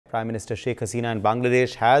Prime Minister Sheikh Hasina in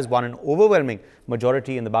Bangladesh has won an overwhelming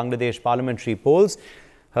majority in the Bangladesh parliamentary polls.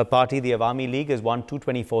 Her party, the Awami League, has won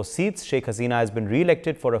 224 seats. Sheikh Hasina has been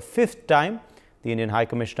re-elected for a fifth time. The Indian High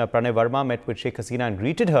Commissioner Pranay Verma met with Sheikh Hasina and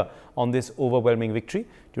greeted her on this overwhelming victory.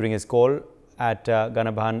 During his call at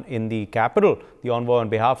Ganabhan in the capital, the envoy on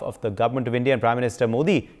behalf of the Government of India and Prime Minister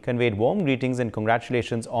Modi conveyed warm greetings and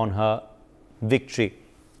congratulations on her victory.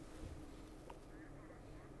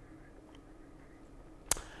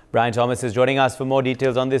 Brian Thomas is joining us for more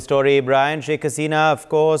details on this story. Brian, Sheikh Hasina, of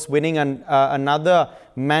course, winning another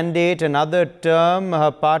mandate, another term.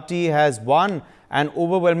 Her party has won an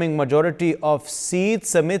overwhelming majority of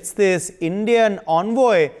seats. Amidst this, Indian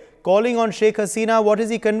envoy calling on Sheikh Hasina, what has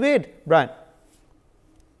he conveyed, Brian?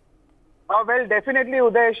 Well, definitely,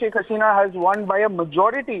 Uday, Sheikh Hasina has won by a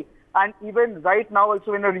majority. And even right now,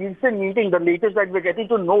 also in a recent meeting, the latest that we're getting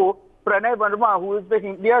to know, Pranay Verma, who is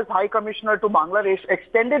India's High Commissioner to Bangladesh,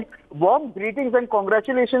 extended warm greetings and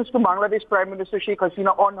congratulations to Bangladesh Prime Minister Sheikh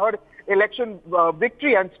Hasina on her election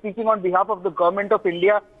victory. And speaking on behalf of the Government of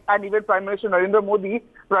India and even Prime Minister Narendra Modi,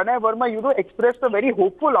 Pranay Verma, expressed a very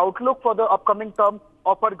hopeful outlook for the upcoming term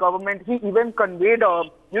of her government. He even conveyed,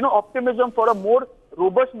 optimism for a more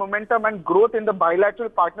robust momentum and growth in the bilateral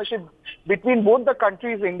partnership between both the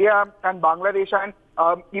countries, India and Bangladesh, and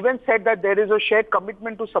even said that there is a shared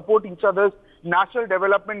commitment to support each other's national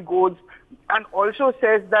development goals, and also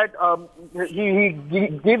says that he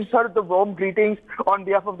gives her the warm greetings on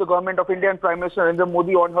behalf of the Government of India and Prime Minister Narendra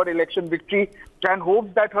Modi on her election victory, and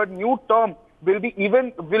hopes that her new term will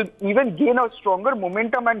even gain a stronger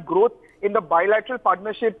momentum and growth in the bilateral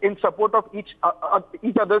partnership in support of each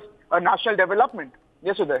other's national development.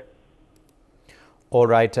 Yes, Uday. All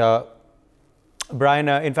right. Brian,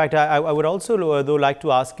 in fact, I would also though like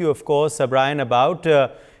to ask you, of course, Brian, about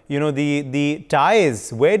the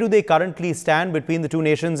ties. Where do they currently stand between the two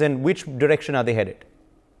nations, and which direction are they headed?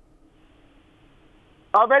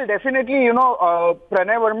 Well, definitely, Pranay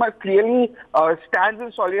Verma clearly stands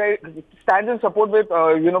in support with,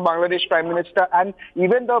 Bangladesh Prime Minister, and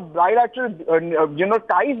even the bilateral,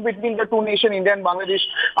 ties between the two nations, India and Bangladesh,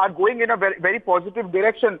 are going in a very, very positive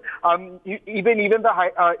direction. Even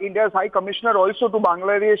the India's High Commissioner also to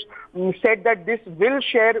Bangladesh said that this will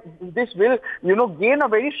gain a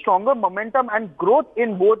very stronger momentum and growth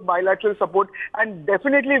in both bilateral support, and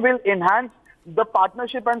definitely will enhance the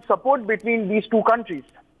partnership and support between these two countries.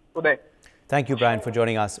 Uday. Thank you, Brian, for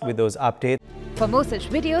joining us with those updates. For more such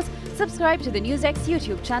videos, subscribe to the NewsX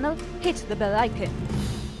YouTube channel, hit the bell icon.